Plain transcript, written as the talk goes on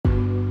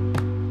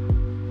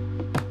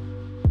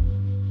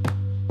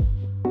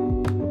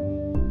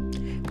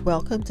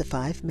Welcome to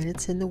 5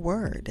 Minutes in the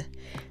Word.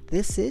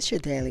 This is your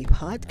daily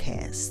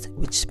podcast,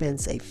 which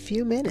spends a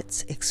few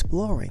minutes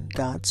exploring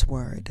God's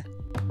Word.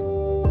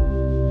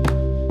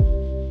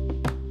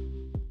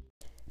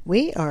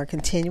 We are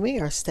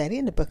continuing our study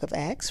in the book of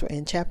Acts. We're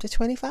in chapter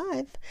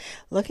 25,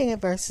 looking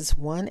at verses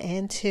 1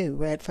 and 2,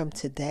 read from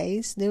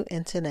today's New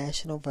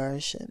International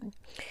Version.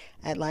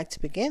 I'd like to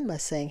begin by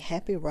saying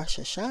Happy Rosh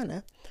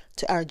Hashanah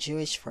to our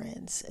Jewish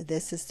friends.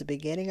 This is the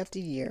beginning of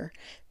the year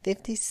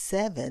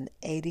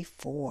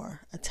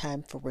 5784, a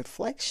time for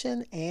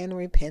reflection and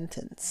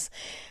repentance.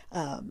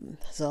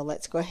 So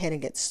let's go ahead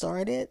and get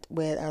started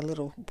with our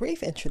little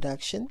brief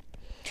introduction.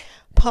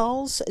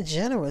 Paul's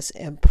generous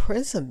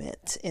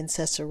imprisonment in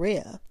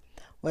Caesarea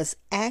was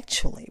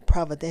actually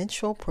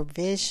providential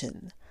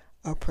provision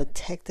or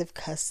protective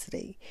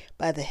custody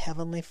by the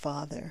Heavenly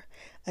Father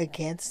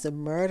against the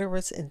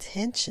murderous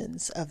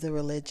intentions of the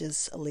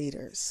religious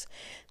leaders.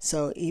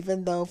 So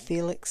even though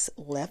Felix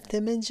left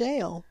him in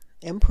jail,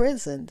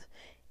 imprisoned,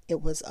 it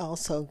was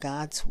also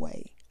God's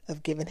way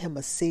of giving him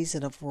a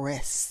season of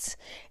rest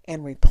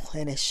and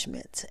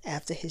replenishment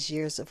after his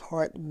years of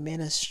hard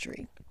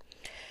ministry,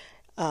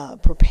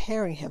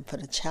 preparing him for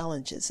the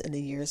challenges in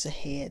the years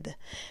ahead.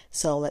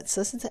 So let's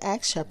listen to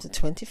Acts chapter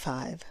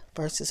 25,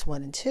 verses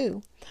 1 and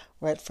 2,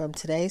 read from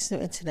today's New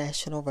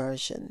International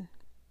Version.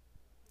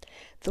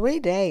 3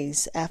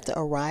 days after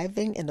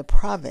arriving in the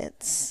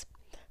province,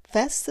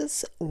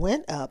 Festus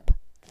went up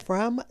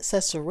from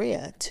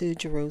Caesarea to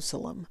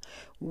Jerusalem,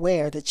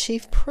 where the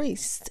chief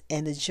priests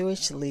and the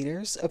Jewish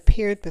leaders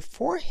appeared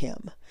before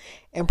him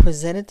and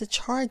presented the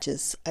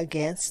charges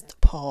against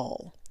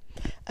Paul.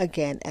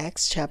 Again,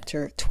 Acts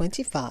chapter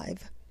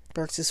 25,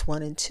 verses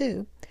 1 and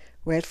 2,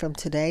 read from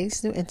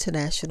today's New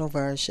International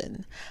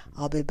Version.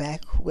 I'll be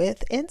back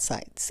with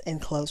insights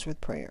and close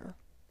with prayer.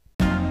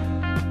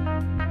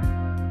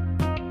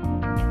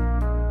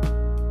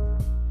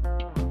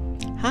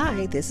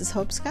 Hi, this is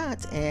Hope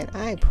Scott, and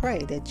I pray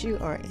that you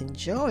are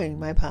enjoying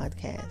my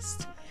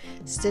podcast.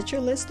 Stitcher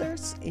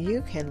listeners,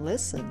 you can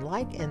listen,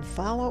 like, and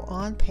follow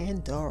on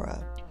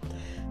Pandora.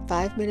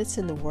 5 Minutes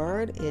in the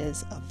Word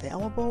is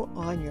available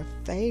on your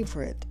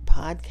favorite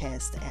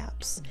podcast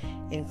apps,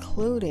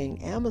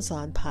 including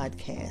Amazon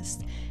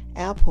Podcast,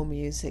 Apple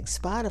Music,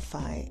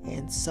 Spotify,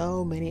 and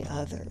so many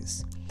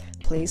others.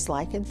 Please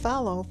like and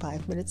follow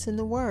 5 Minutes in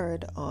the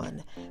Word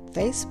on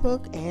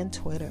Facebook and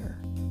Twitter.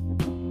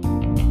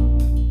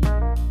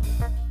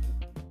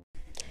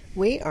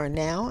 We are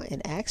now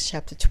in Acts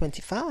chapter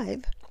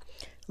 25,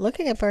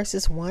 looking at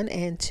verses 1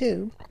 and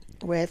 2,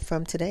 read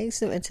from today's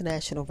New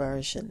International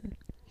Version.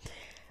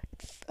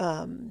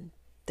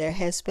 There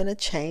has been a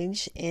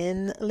change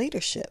in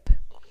leadership.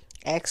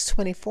 Acts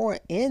 24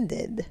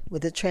 ended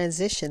with the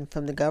transition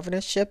from the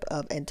governorship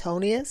of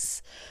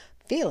Antonius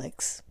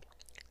Felix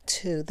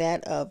to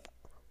that of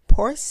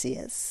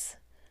Porcius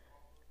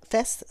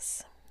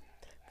Festus.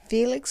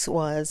 Felix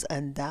was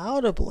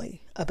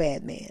undoubtedly a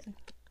bad man,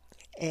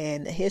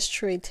 and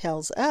history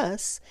tells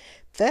us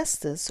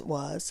Festus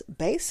was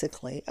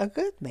basically a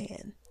good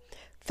man.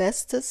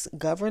 Festus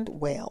governed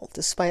well,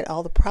 despite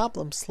all the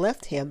problems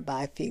left him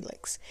by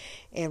Felix.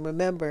 And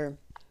remember,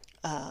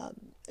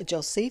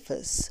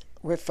 Josephus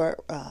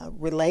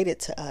related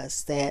to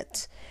us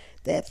that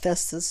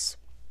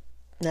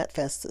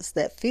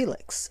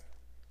Felix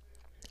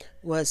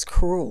was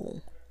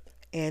cruel,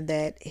 and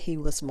that he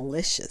was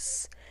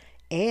malicious,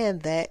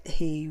 and that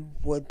he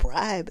would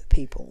bribe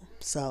people.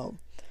 So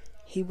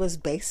he was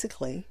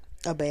basically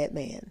a bad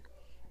man.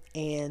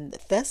 And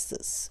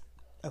Festus,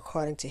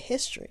 according to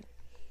history,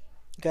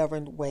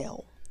 governed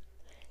well.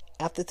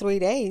 After 3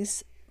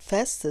 days,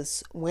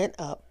 Festus went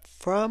up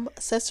from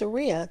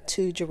Caesarea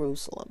to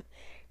Jerusalem,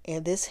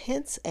 and this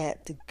hints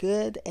at the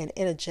good and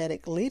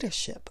energetic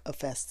leadership of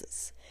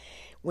Festus.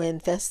 When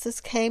Festus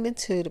came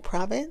into the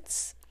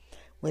province,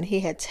 when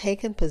he had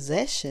taken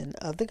possession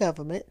of the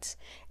government,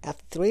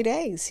 after 3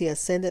 days he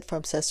ascended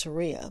from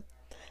Caesarea,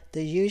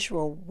 the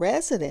usual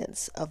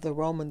residence of the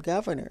Roman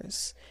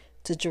governors,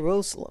 to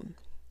Jerusalem,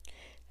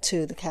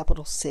 to the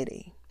capital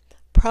city.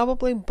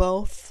 Probably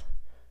both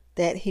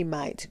that he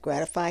might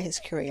gratify his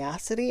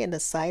curiosity in the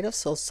sight of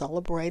so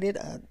celebrated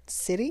a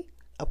city,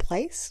 a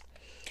place,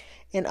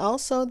 and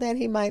also that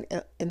he might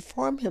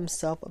inform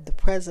himself of the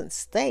present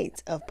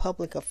state of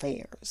public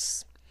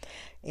affairs.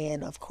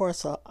 And of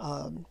course,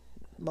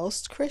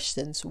 most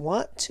Christians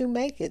want to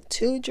make it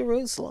to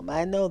Jerusalem.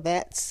 I know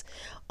that's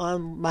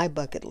on my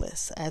bucket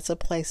list. That's a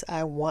place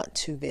I want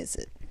to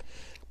visit.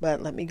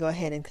 But let me go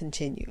ahead and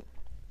continue.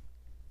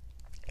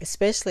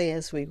 Especially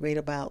as we read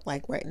about,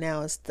 like right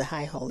now, it's the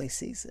high holy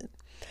season.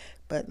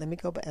 But let me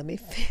go back. Let me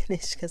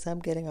finish because I'm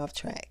getting off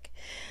track.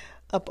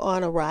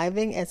 Upon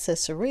arriving at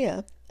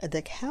Caesarea,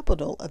 the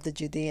capital of the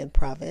Judean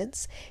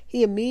province,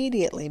 he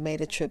immediately made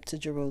a trip to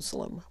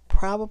Jerusalem,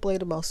 probably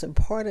the most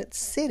important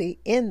city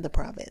in the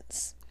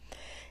province.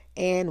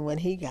 And when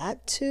he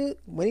got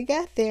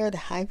there,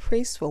 the high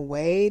priests were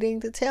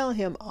waiting to tell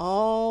him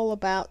all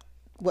about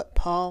what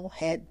Paul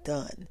had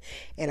done.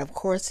 And of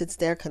course, it's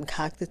their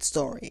concocted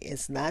story.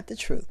 It's not the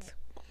truth.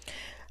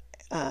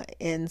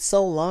 in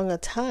so long a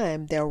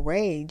time, their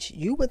rage,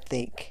 you would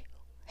think,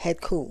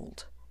 had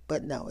cooled.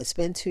 But no, it's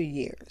been 2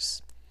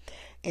 years.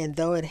 And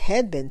though it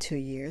had been 2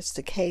 years,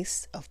 the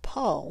case of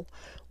Paul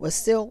was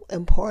still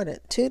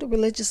important to the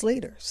religious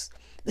leaders.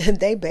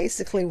 They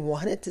basically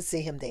wanted to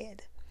see him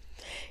dead.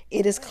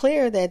 It is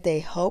clear that they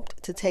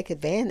hoped to take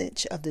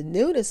advantage of the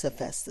newness of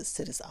Festus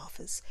to this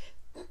office.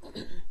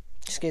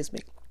 Excuse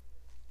me.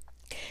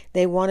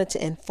 They wanted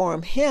to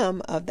inform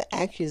him of the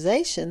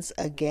accusations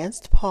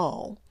against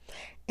Paul,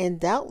 and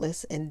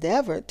doubtless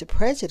endeavored to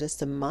prejudice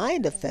the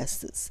mind of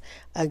Festus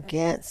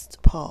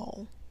against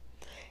Paul.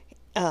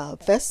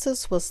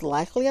 Festus was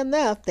likely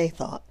enough, they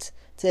thought,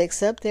 to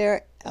accept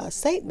their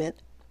statement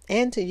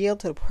and to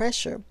yield to the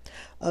pressure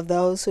of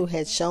those who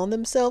had shown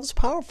themselves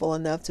powerful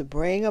enough to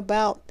bring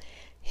about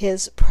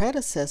his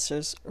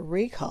predecessor's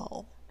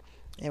recall.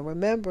 And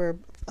remember,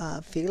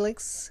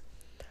 Felix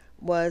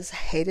was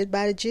hated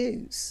by the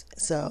Jews,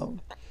 so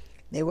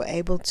they were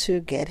able to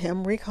get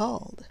him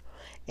recalled.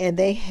 And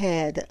they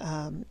had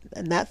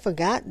not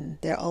forgotten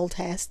their old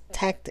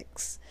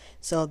tactics.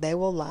 So they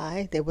will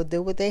lie. They will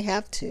do what they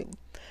have to.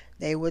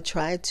 They would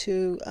try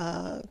to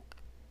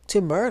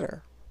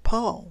murder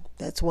Paul.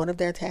 That's one of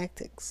their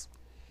tactics.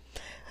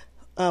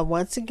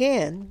 Once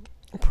again,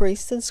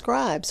 priests and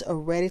scribes are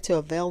ready to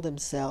avail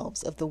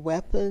themselves of the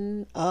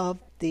weapon of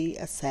the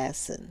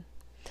assassin.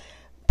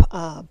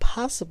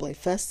 Possibly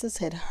Festus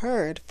had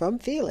heard from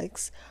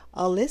Felix,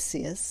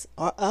 Lysias,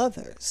 or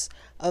others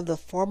of the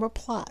former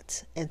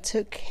plot and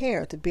took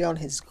care to be on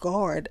his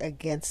guard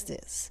against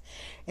this.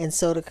 And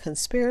so the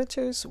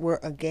conspirators were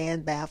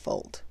again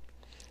baffled.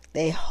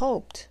 They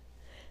hoped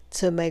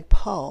to make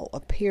Paul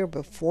appear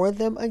before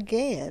them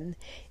again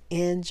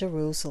in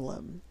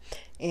Jerusalem.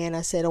 And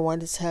I said I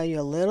wanted to tell you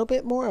a little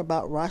bit more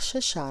about Rosh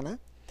Hashanah,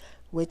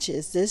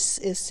 this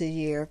is the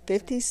year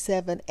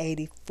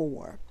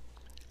 5784.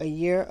 A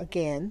year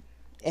again,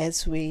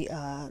 as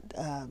I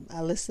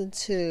listened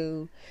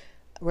to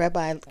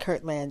Rabbi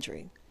Kurt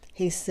Landry.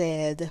 He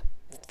said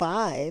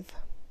 5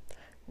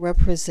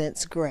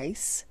 represents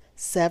grace,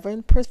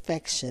 7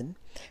 perfection,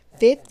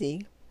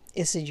 50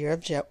 is the year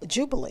of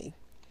Jubilee,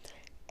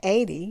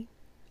 80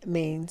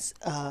 means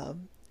the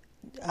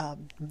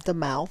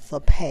mouth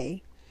or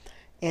pay,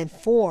 and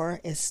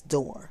 4 is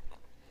door.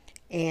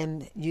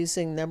 And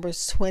using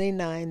Numbers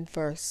 29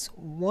 verse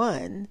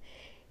 1,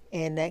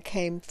 and that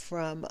came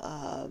from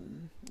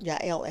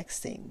Yael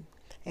Eckstein.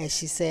 And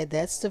she said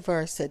that's the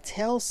verse that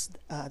tells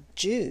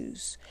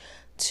Jews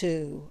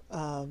to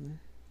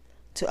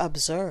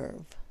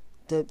observe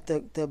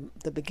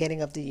the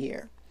beginning of the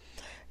year.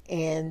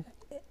 And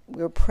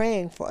we're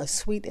praying for a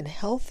sweet and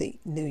healthy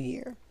new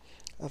year.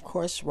 Of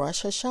course,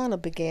 Rosh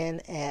Hashanah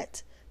began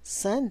at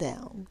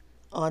sundown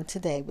on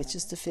today, which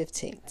is the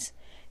 15th.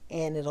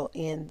 And it'll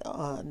end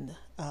on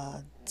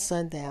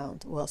sundown.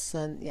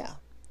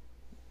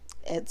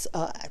 It's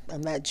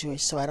I'm not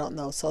Jewish, so I don't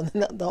know. So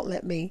don't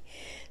let me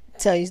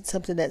tell you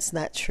something that's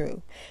not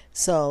true.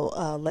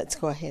 So let's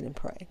go ahead and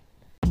pray.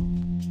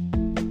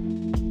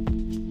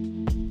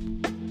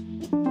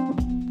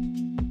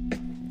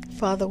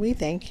 Father, we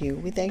thank you.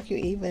 We thank you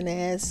even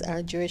as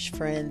our Jewish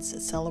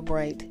friends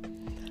celebrate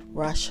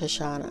Rosh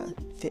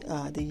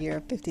Hashanah, the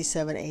year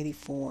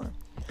 5784.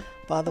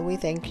 Father, we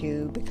thank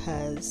you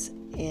because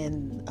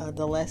in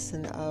the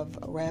lesson of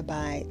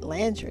Rabbi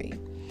Landry,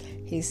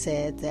 he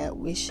said that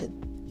we should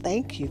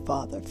thank you,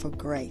 Father, for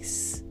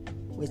grace,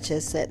 which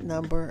is at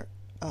number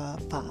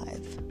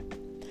 5.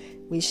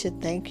 We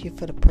should thank you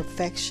for the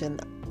perfection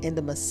in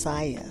the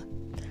Messiah,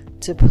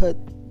 to put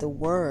the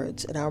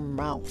words in our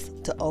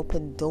mouth, to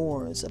open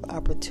doors of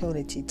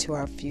opportunity to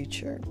our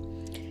future.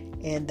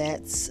 And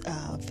that's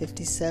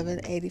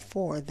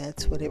 5784.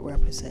 That's what it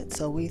represents.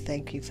 So we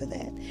thank you for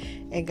that.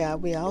 And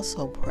God, we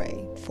also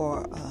pray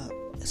for a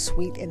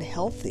sweet and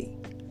healthy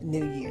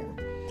new year.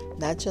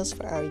 Not just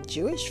for our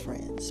Jewish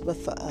friends, but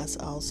for us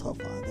also,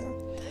 Father.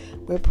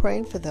 We're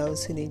praying for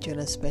those who need you in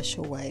a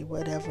special way,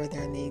 whatever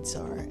their needs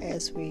are,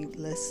 as we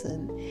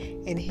listen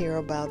and hear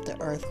about the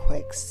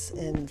earthquakes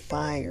and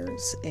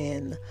fires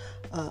and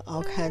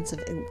all kinds of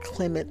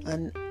inclement,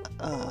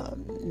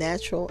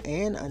 natural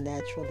and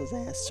unnatural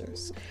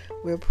disasters.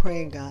 We're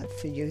praying, God,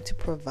 for you to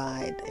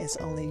provide as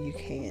only you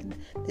can,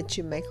 that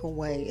you make a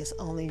way as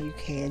only you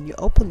can. You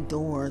open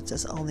doors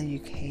as only you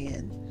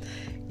can.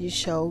 You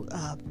show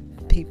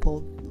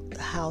people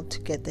how to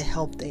get the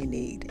help they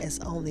need as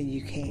only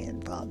you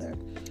can, Father.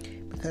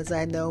 Because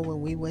I know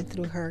when we went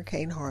through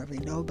Hurricane Harvey,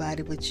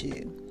 nobody but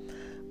you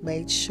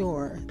made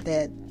sure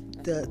that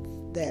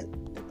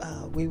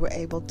we were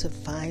able to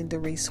find the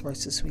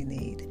resources we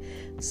needed.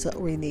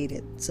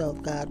 So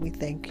God, we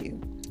thank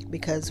you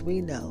because we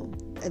know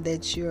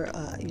that you're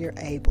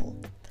able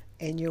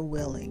and you're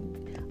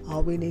willing.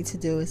 All we need to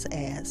do is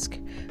ask.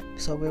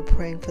 So we're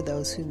praying for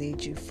those who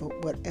need you for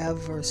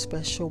whatever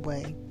special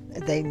way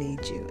they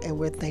need you. And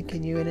we're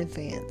thanking you in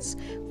advance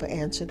for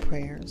answered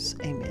prayers.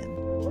 Amen.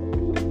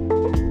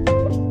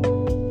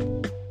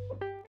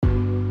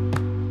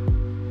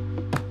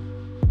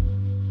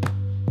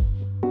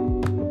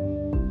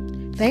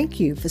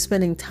 Thank you for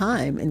spending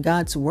time in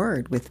God's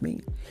Word with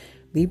me.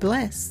 Be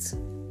blessed.